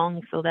write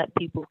songs so that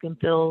people can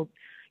feel,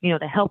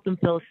 to help them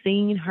feel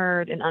seen,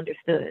 heard, and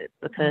understood,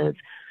 because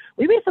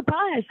we'd be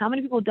surprised how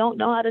many people don't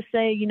know how to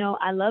say,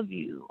 I love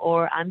you,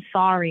 or I'm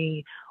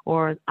sorry,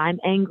 or I'm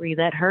angry,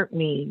 that hurt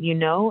me,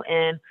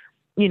 and,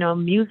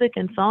 music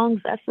and songs,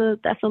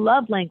 that's a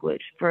love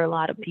language for a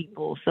lot of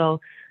people.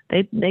 So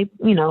they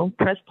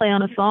press play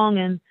on a song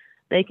and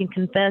they can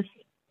confess,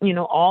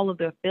 all of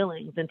their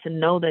feelings, and to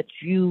know that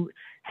you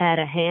had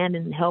a hand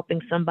in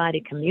helping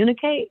somebody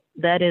communicate,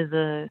 that is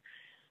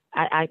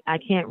I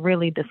can't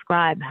really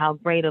describe how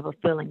great of a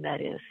feeling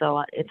that is.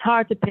 So it's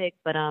hard to pick,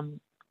 but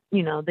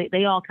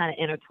they all kind of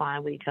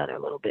intertwine with each other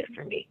a little bit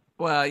for me.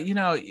 Well,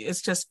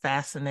 it's just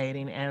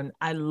fascinating. And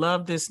I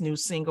love this new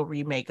single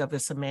remake of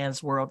It's a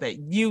Man's World that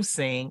you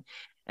sing.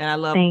 And I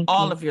love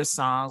all of your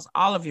songs,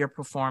 all of your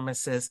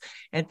performances.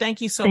 And thank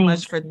you so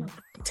much for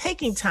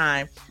taking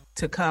time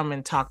to come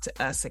and talk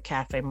to us at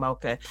Cafe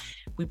Mocha.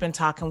 We've been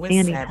talking with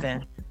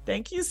Seven.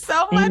 Thank you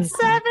so much,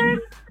 Seven.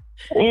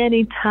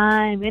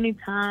 Anytime, Miss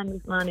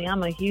Lonnie.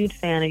 I'm a huge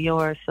fan of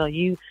yours. So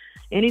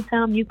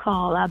anytime you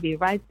call, I'll be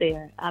right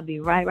there. I'll be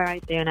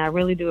right there. And I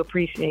really do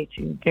appreciate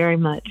you very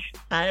much.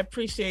 I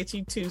appreciate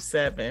you too,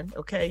 Seven.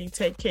 Okay, you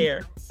take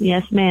care.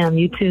 Yes, ma'am.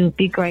 You too.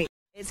 Be great.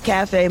 It's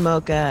Cafe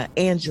Mocha,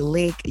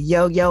 Angelique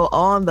Yo-Yo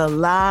on the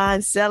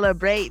line,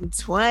 celebrating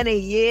 20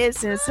 years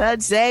since her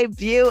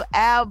debut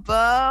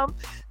album.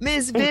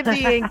 Miss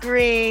Vivian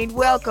Green,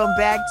 welcome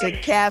back to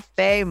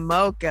Cafe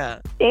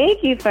Mocha.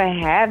 Thank you for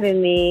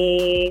having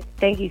me.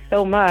 Thank you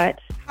so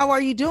much. How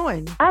are you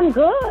doing? I'm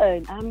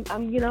good.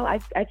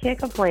 I can't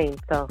complain.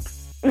 So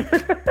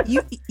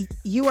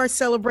you are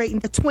celebrating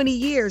 20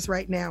 years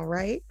right now,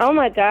 right? Oh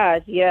my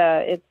gosh, yeah,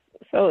 it's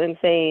so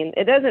insane.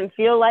 It doesn't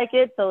feel like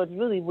it, so it's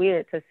really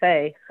weird to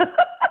say.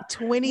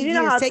 20 years. You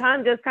know how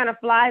time just kind of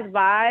flies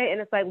by, and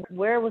it's like,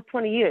 where was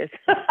 20 years?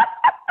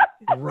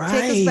 Right.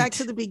 Take us back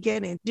to the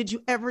beginning. Did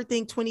you ever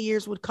think 20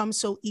 years would come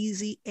so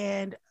easy?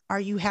 And are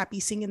you happy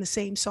singing the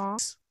same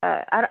songs?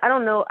 I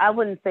don't know. I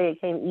wouldn't say it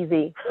came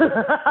easy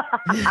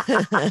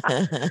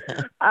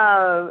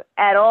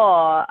at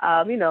all.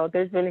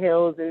 There's been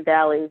hills and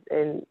valleys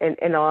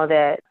and all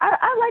that.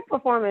 I like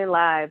performing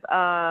live.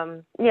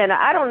 I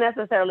don't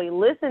necessarily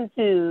listen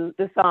to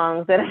the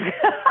songs that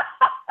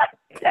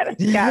have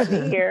got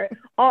me here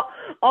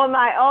on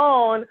my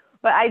own,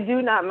 but I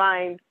do not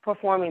mind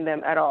performing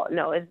them at all.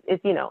 No, it's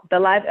the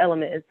live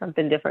element is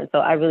something different. So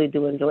I really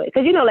do enjoy it.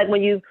 Because, like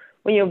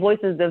when your voice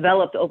is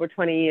developed over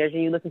 20 years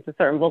and you listen to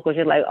certain vocals,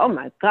 you're like, oh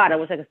my God, I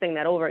wish I could sing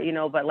that over,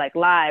 but like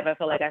live, I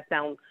feel like I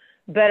sound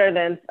better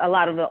than a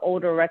lot of the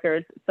older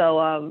records. So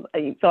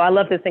I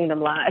love to sing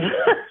them live.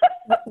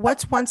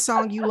 What's one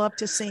song you love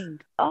to sing?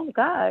 Oh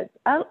God,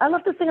 I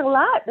love to sing a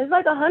lot. There's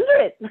like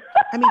 100.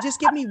 I mean, just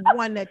give me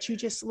one that you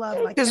just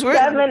love. Like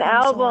 7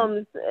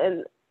 albums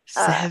and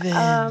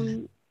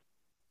 7.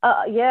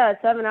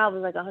 7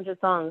 albums, like 100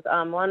 songs.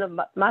 One of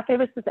my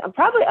favorites to sing,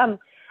 probably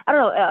I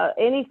don't know,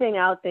 anything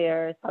out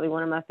there is probably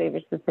one of my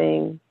favorites to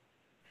sing.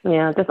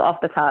 Yeah, just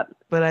off the top.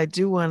 But I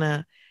do want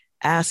to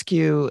ask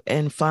you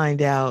and find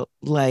out,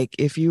 like,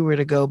 if you were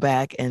to go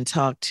back and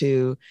talk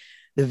to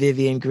the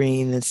Vivian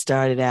Green that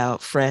started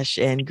out fresh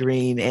and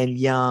green and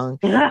young.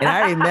 And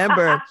I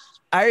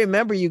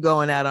remember you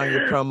going out on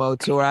your promo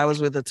tour. I was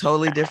with a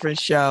totally different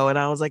show and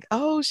I was like,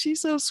 oh,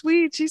 she's so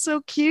sweet. She's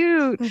so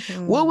cute.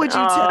 Mm-hmm. What would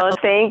you tell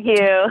thank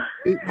you,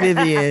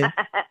 Vivian,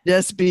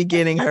 just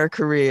beginning her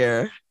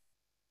career?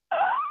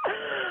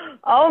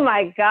 Oh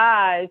my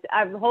gosh.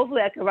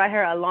 Hopefully I can write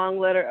her a long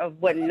letter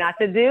of what not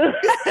to do.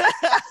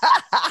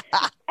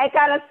 And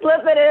kind of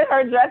slip it in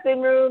her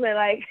dressing room and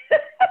like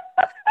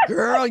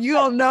girl, you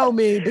don't know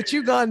me, but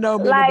you gonna know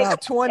me in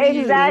about 20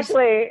 years.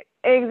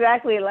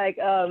 Exactly.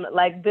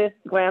 Like this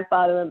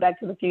grandfather in Back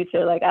to the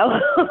Future. Like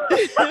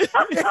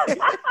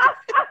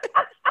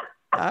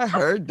I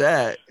heard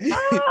that.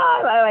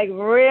 Like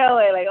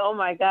really, like oh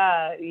my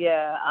God,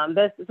 yeah. I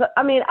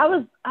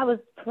was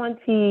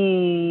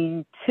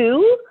 22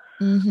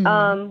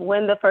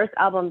 when the first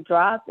album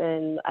dropped,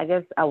 and I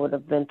guess I would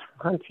have been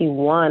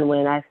 21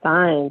 when I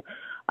signed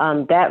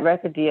that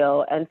record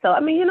deal. And so I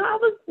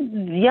was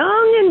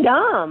young and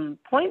dumb,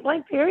 point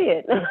blank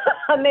period.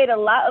 I made a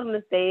lot of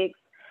mistakes.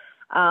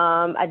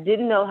 I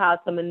didn't know how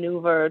to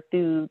maneuver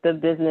through the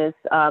business.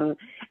 And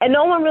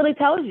no one really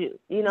tells you,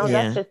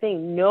 That's the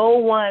thing. No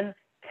one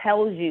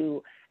tells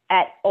you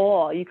at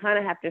all. You kind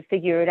of have to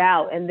figure it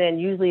out. And then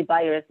usually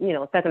by your,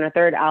 second or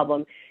third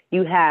album,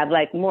 you have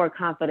like more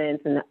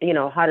confidence and,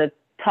 how to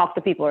talk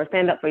to people or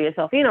stand up for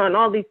yourself, and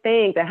all these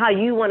things and how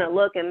you want to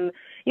look. And,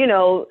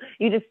 you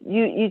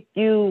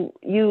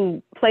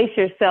place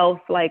yourself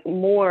like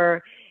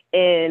more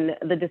in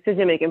the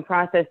decision-making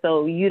process.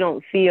 So you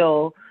don't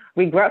feel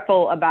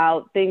regretful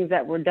about things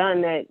that were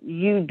done that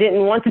you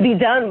didn't want to be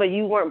done, but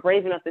you weren't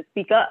brave enough to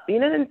speak up. You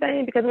know what I'm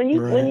saying? Because when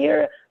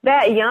you're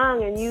that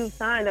young and you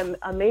sign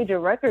a major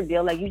record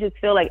deal, like you just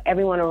feel like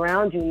everyone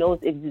around you knows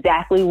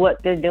exactly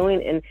what they're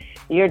doing, and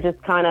you're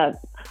just kind of,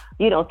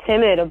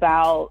 timid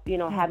about,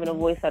 having a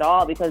voice at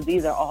all because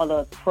these are all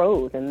the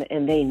pros and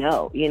they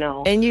know,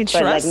 And you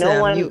trust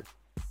them.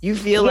 You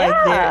feel like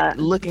they're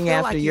looking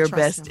after your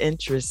best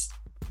interests.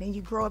 And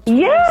you grow up and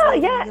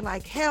you're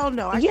like, hell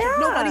no,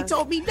 nobody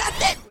told me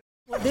nothing.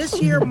 Well,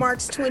 this year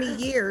marks 20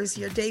 years,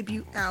 your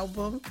debut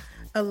album,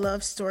 A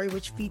Love Story,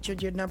 which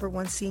featured your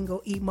 #1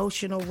 single,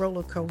 Emotional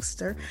Roller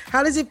Coaster.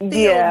 How does it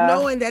feel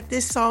knowing that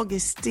this song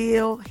is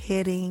still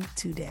hitting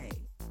today?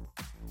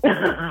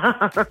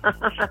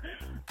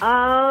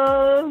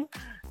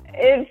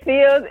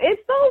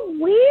 It's so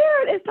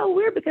weird. It's so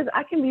weird because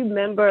I can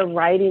remember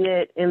writing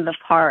it in the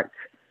park,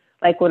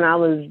 like when I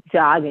was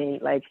jogging.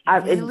 Like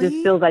it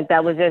just feels like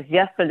that was just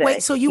yesterday.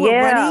 Wait, so you were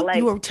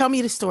running? Like, tell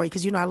me the story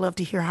because I love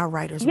to hear how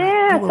writers write.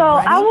 Yeah, so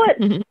I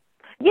would.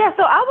 Yeah,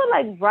 so I would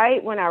like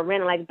write when I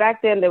ran. Like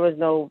back then, there was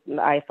no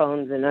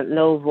iPhones and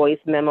no voice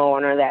memo or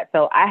none of that.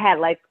 So I had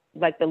like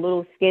the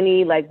little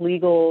skinny like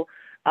legal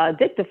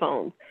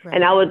dictaphones,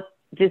 and I would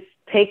just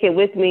take it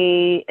with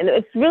me, and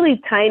it's really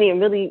tiny and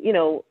really,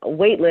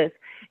 weightless.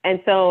 And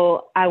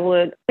so I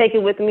would take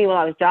it with me while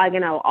I was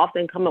jogging. I would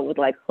often come up with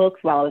like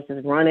hooks while I was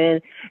just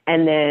running.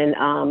 And then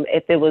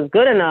if it was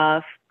good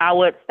enough, I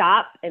would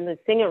stop and then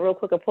sing it real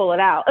quick and pull it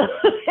out.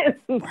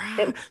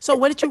 So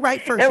what did you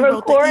write first? You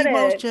wrote the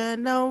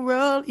emotional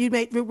roll. You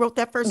wrote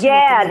that first?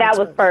 Yeah, that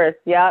was first.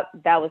 Yep,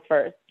 that was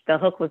first. The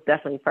hook was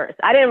definitely first.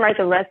 I didn't write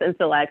the rest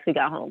until I actually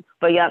got home.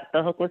 But yep,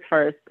 the hook was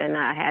first, and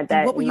I had that.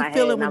 And what were you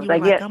feeling when you were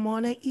like, I'm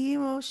on an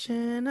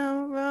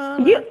emotional roll?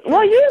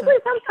 Well, usually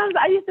sometimes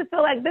I used to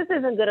feel like this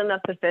isn't good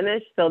enough to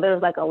finish. So there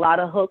was like a lot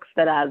of hooks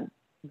that I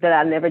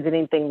never did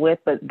anything with,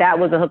 but that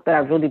was a hook that I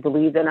really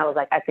believed in. I was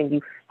like, I think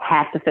you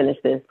have to finish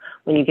this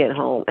when you get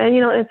home, and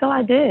and so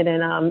I did.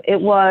 And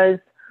it was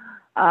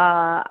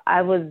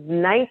I was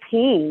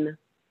 19,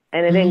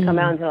 and it didn't come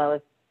out until I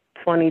was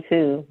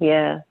 22.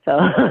 Yeah. So.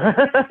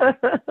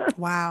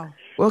 Wow.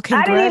 Well,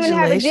 congratulations. I didn't even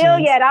have a deal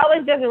yet. I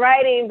was just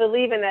writing,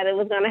 believing that it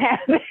was going to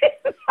happen.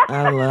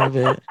 I love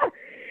it.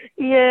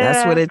 Yeah.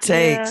 That's what it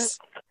takes.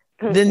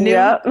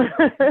 Yeah.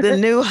 The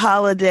new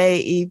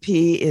holiday EP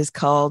is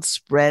called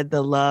Spread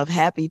the Love.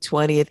 Happy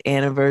 20th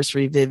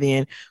anniversary,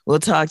 Vivian. We'll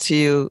talk to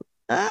you,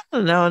 I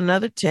don't know,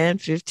 another 10,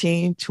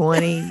 15,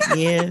 20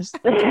 years.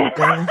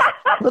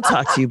 We'll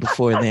talk to you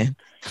before then.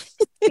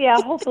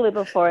 Yeah, hopefully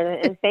before then.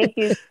 And thank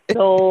you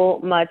so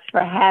much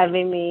for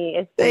having me.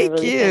 It's been a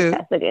really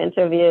fantastic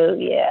interview.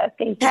 Yeah,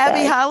 thank you.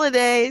 Happy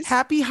holidays.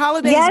 Happy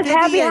holidays, yes, Vivian.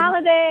 Happy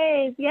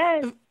holidays.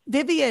 Yes.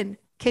 Vivian,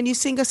 can you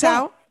sing us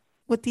out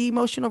with the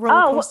emotional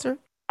roller coaster?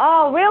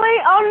 Oh, really?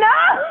 Oh,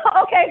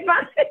 no. Okay,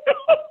 fine.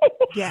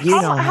 Yeah. You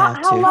don't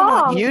have to. How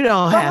long? You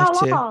don't have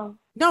to.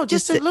 No,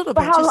 just a little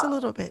bit. Just a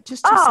little bit.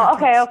 Just 2 seconds.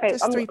 Okay.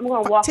 Just I'm going to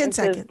walk 10 into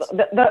seconds.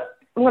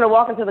 I'm going to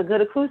walk into the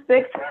good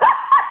acoustics.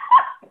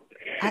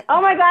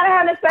 Oh my God, I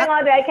haven't sang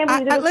all day. I can't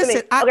believe you did this to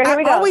me. Okay, here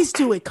we go. I always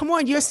do it. Come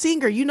on, you're a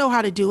singer. You know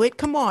how to do it.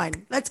 Come on,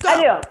 let's go.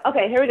 I do.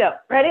 Okay, here we go.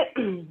 Ready?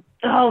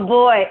 Oh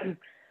boy.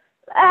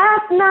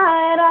 Last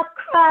night I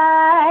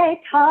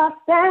cried, tossed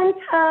and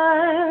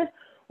turned,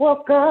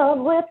 woke up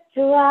with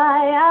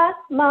dry eyes.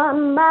 My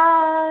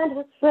mind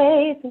was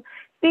racing,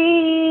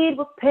 speed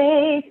was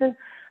pacing.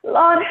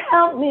 Lord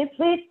help me,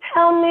 please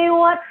tell me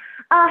what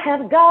I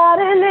have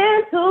gotten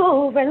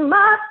into. Ran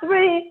my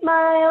 3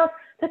 miles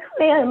to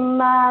clear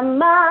my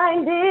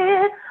mind.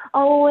 It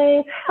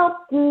always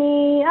helps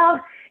me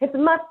out. It's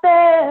my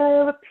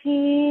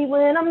therapy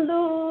when I'm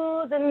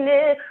losing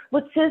it,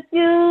 which is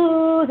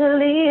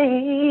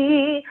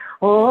usually,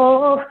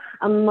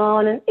 I'm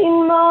on an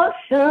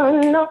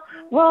emotional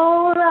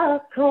roller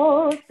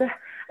coaster.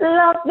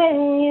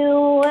 Loving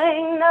you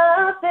ain't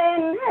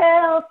nothing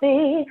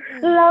healthy.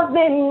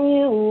 Loving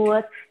you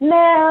was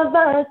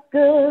never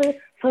good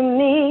for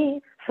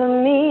me.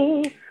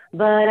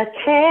 But I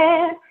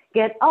can't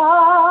get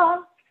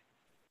off.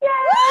 Yay!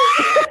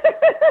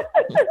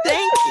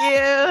 Thank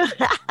you.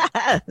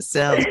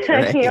 Sounds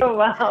great. You're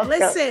welcome.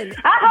 Listen,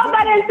 I hope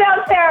I didn't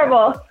sound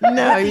terrible.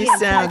 No, you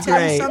sound Can I tell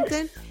great. you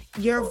something?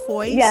 Your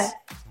voice,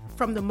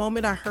 from the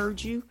moment I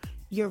heard you,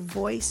 your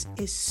voice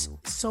is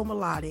so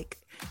melodic.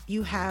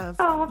 You have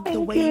the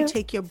way you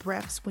take your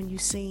breaths when you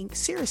sing.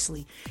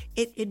 Seriously,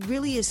 it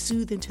really is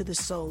soothing to the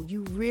soul.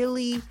 You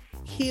really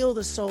heal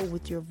the soul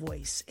with your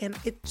voice, and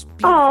it's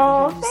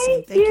beautiful.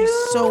 Thank you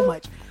so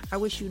much. I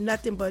wish you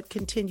nothing but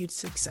continued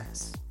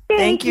success.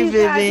 Thank you,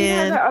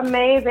 Vivian. You guys are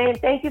amazing.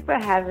 Thank you for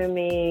having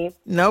me.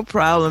 No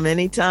problem.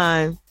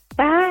 Anytime.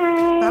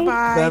 Bye.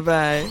 Bye-bye.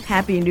 Bye-bye.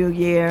 Happy New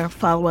Year.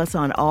 Follow us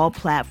on all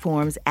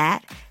platforms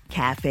at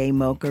Cafe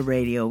Mocha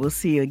Radio. We'll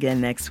see you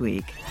again next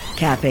week.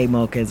 Cafe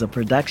Mocha is a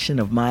production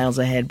of Miles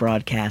Ahead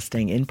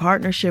Broadcasting in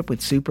partnership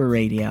with Super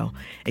Radio.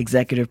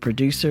 Executive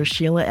producer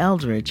Sheila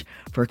Eldridge.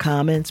 For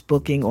comments,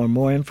 booking, or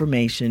more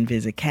information,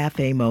 visit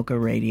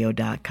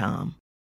cafemocharadio.com.